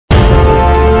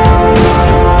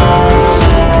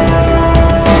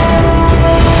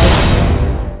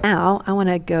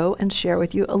to go and share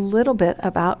with you a little bit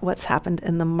about what's happened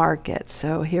in the market.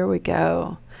 So here we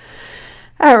go.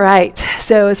 All right,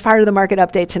 so as part of the market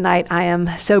update tonight, I am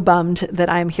so bummed that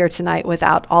I'm here tonight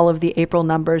without all of the April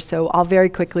numbers. So I'll very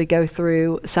quickly go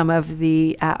through some of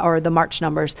the, or the March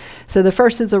numbers. So the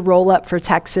first is the roll up for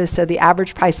Texas. So the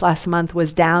average price last month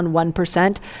was down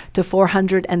 1% to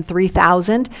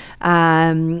 403,000.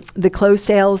 The closed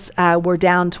sales were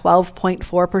down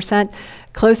 12.4%.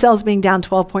 Closed sales being down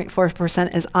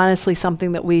 12.4% is honestly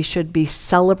something that we should be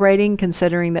celebrating,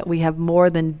 considering that we have more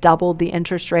than doubled the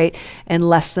interest rate in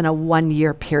less than a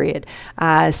 1-year period.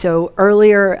 So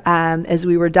earlier, as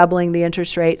we were doubling the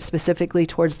interest rate, specifically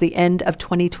towards the end of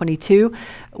 2022,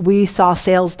 we saw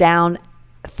sales down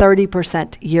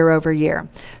 30% year over year.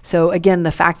 So again,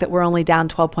 the fact that we're only down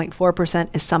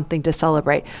 12.4% is something to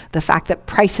celebrate. The fact that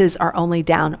prices are only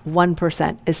down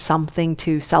 1% is something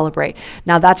to celebrate.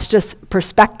 Now that's just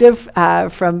perspective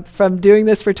from doing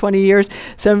this for 20 years.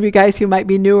 Some of you guys who might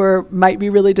be newer might be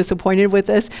really disappointed with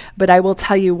this, but I will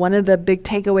tell you one of the big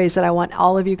takeaways that I want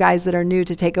all of you guys that are new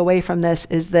to take away from this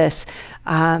is this.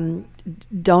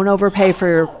 Don't overpay for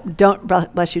your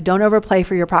don't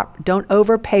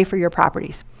overpay for your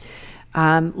properties.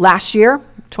 Last year,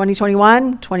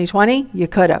 2021, 2020, you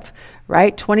could have,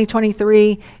 right?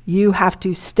 2023, you have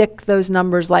to stick those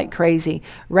numbers like crazy.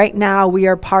 Right now, we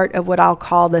are part of what I'll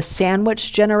call the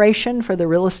sandwich generation for the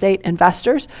real estate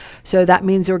investors. So that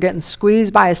means we're getting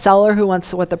squeezed by a seller who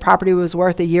wants what the property was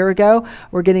worth a year ago.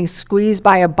 We're getting squeezed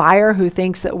by a buyer who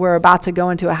thinks that we're about to go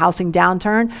into a housing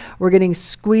downturn. We're getting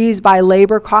squeezed by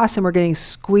labor costs, and we're getting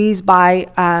squeezed by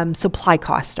supply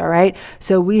cost, all right?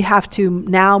 So we have to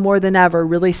now more than ever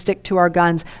really stick to our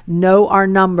guns, know our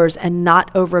numbers, and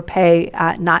not overpay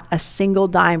not a single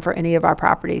dime for any of our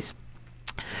properties.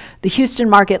 The Houston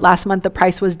market last month, the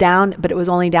price was down, but it was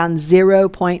only down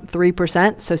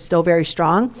 0.3%, so still very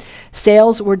strong.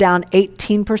 Sales were down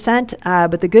 18%,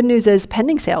 but the good news is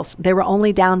pending sales, they were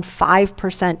only down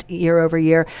 5% year over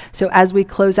year. So as we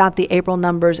close out the April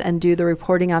numbers and do the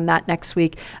reporting on that next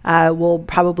week, we'll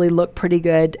probably look pretty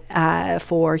good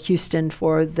for Houston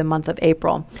for the month of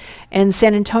April. In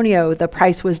San Antonio, the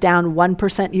price was down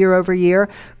 1% year over year.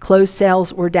 Closed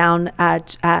sales were down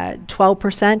at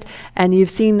 12%, and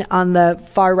you've seen on the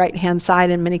far right-hand side,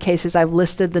 in many cases, I've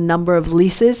listed the number of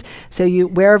leases. So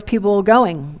where are people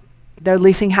going? They're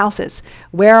leasing houses.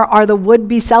 Where are the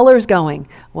would-be sellers going?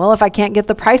 Well, if I can't get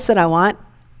the price that I want,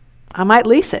 I might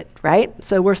lease it, right?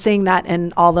 So we're seeing that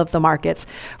in all of the markets.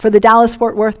 For the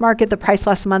Dallas-Fort Worth market, the price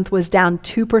last month was down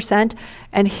 2%.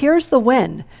 And here's the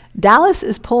win. Dallas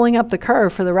is pulling up the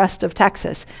curve for the rest of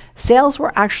Texas. Sales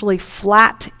were actually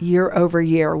flat year over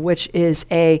year, which is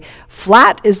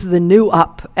flat is the new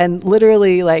up, and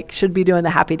literally like should be doing the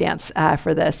happy dance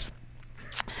for this.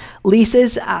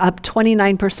 Leases up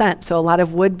 29%, so a lot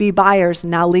of would-be buyers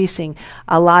now leasing.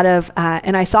 A lot of,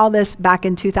 and I saw this back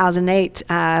in 2008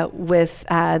 with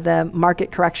the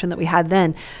market correction that we had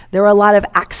then. There were a lot of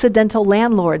accidental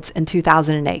landlords in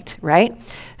 2008, right?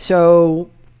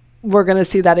 So we're going to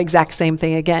see that exact same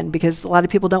thing again because a lot of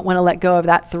people don't want to let go of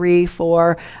that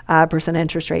 3-4%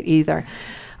 interest rate either.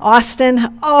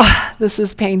 Austin, oh, this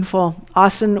is painful.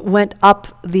 Austin went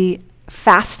up the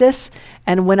fastest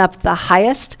and went up the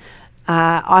highest.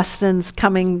 Austin's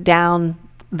coming down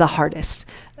the hardest.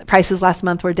 Prices last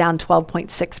month were down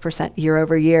 12.6% year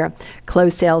over year.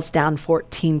 Closed sales down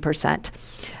 14%.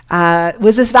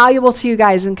 Was this valuable to you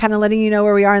guys and kind of letting you know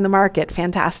where we are in the market?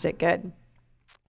 Fantastic, good.